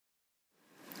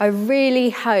I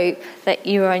really hope that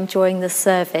you are enjoying the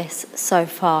service so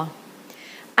far.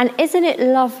 And isn't it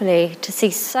lovely to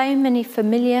see so many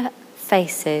familiar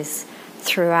faces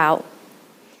throughout?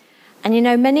 And you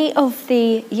know, many of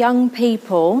the young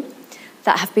people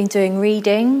that have been doing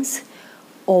readings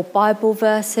or Bible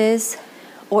verses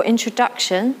or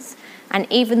introductions, and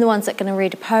even the ones that are going to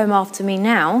read a poem after me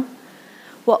now,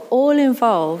 were all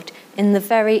involved in the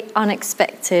very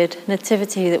unexpected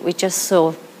nativity that we just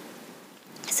saw.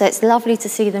 So it's lovely to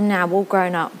see them now, all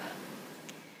grown up.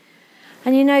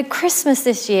 And you know, Christmas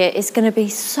this year is going to be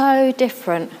so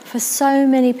different for so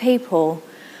many people.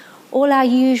 All our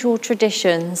usual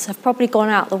traditions have probably gone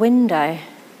out the window,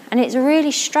 and it's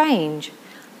really strange.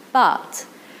 But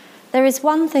there is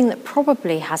one thing that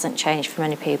probably hasn't changed for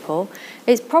many people.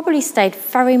 It's probably stayed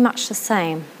very much the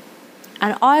same.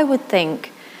 And I would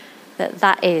think that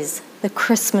that is the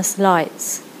Christmas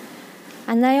lights.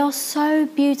 And they are so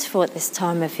beautiful at this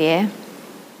time of year.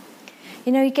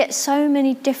 You know, you get so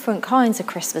many different kinds of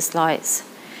Christmas lights.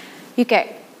 You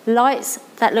get lights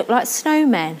that look like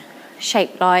snowmen,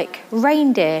 shaped like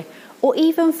reindeer, or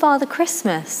even Father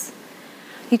Christmas.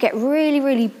 You get really,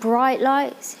 really bright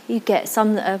lights. You get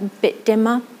some that are a bit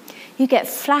dimmer. You get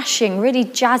flashing, really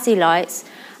jazzy lights.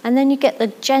 And then you get the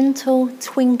gentle,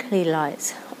 twinkly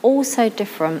lights, all so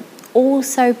different, all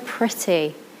so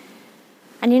pretty.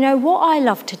 And you know, what I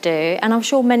love to do, and I'm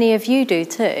sure many of you do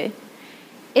too,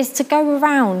 is to go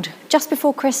around just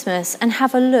before Christmas and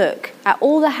have a look at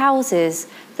all the houses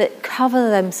that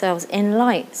cover themselves in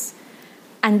lights,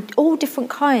 and all different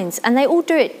kinds, and they all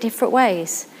do it different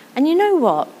ways. And you know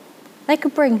what? They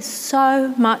could bring so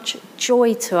much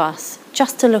joy to us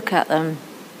just to look at them.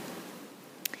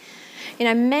 You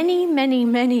know,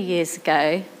 many years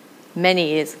ago,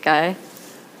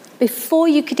 before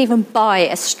you could even buy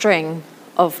a string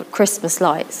of Christmas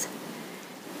lights,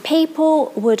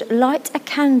 people would light a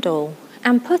candle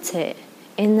and put it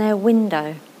in their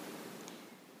window.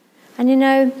 And you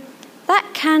know,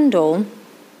 that candle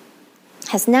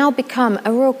has now become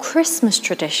a real Christmas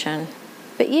tradition.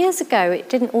 But years ago, it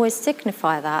didn't always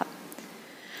signify that.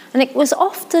 And it was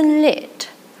often lit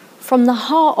from the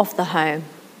heart of the home,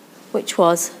 which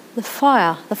was the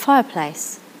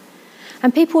fireplace.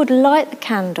 And people would light the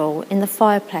candle in the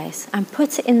fireplace and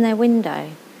put it in their window.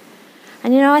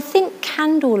 And you know, I think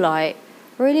candlelight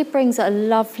really brings a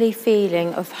lovely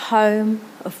feeling of home,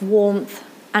 of warmth,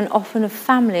 and often of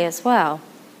family as well.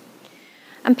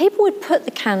 And people would put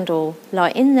the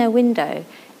candlelight in their window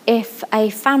if a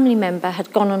family member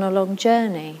had gone on a long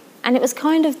journey. And it was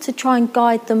kind of to try and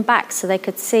guide them back so they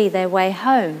could see their way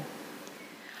home.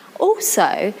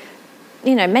 Also,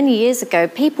 you know, many years ago,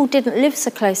 people didn't live so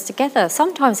close together.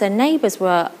 Sometimes their neighbours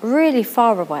were really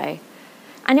far away.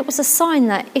 And it was a sign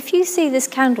that if you see this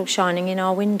candle shining in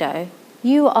our window,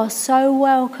 you are so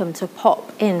welcome to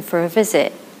pop in for a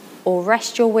visit or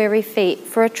rest your weary feet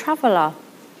for a traveller.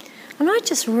 And I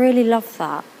just really love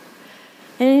that.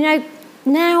 And you know,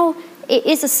 now it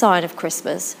is a sign of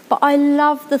Christmas, but I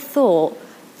love the thought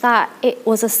that it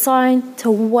was a sign to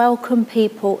welcome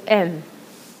people in.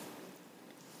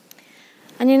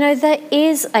 And you know, there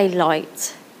is a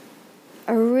light,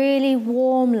 a really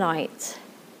warm light,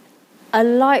 a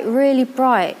light really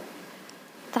bright,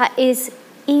 that is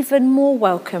even more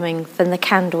welcoming than the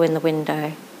candle in the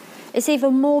window. It's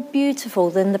even more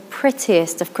beautiful than the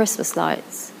prettiest of Christmas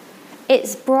lights.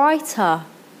 It's brighter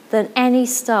than any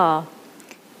star,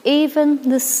 even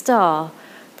the star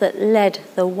that led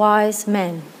the wise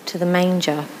men to the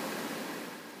manger.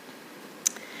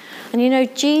 And you know,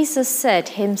 Jesus said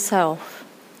himself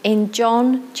in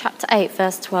John chapter 8,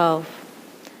 verse 12,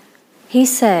 he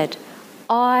said,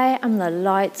 "I am the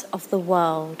light of the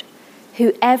world.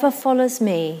 Whoever follows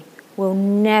me will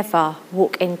never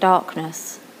walk in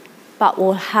darkness, but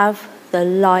will have the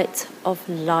light of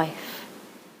life."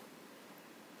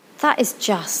 That is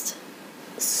just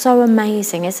so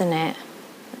amazing, isn't it?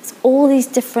 It's all these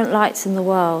different lights in the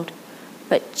world,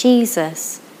 but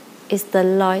Jesus is the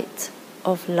light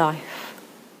of life.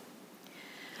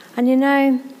 And you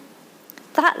know,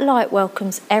 that light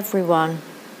welcomes everyone,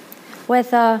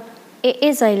 whether it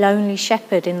is a lonely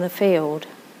shepherd in the field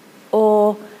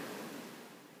or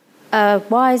a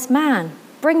wise man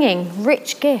bringing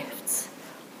rich gifts,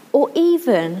 or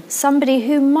even somebody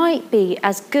who might be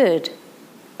as good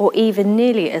or even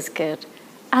nearly as good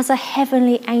as a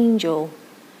heavenly angel.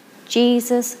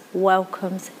 Jesus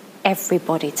welcomes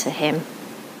everybody to him.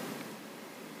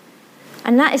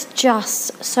 And that is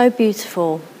just so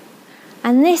beautiful.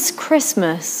 And this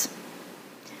Christmas,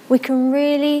 we can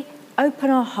really open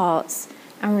our hearts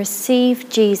and receive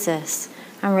Jesus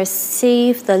and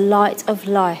receive the light of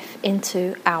life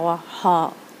into our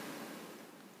heart.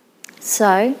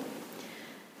 So,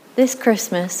 this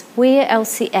Christmas, we at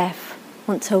LCF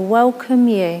want to welcome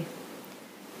you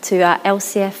to our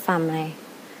LCF family.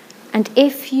 And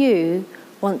if you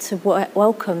want to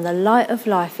welcome the light of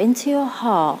life into your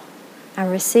heart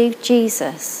and receive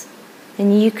Jesus,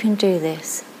 then you can do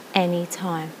this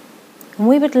anytime. And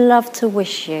we would love to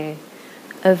wish you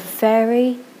a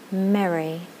very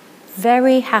merry,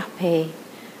 very happy,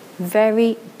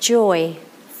 very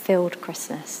joy-filled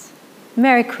Christmas.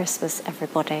 Merry Christmas,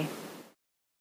 everybody.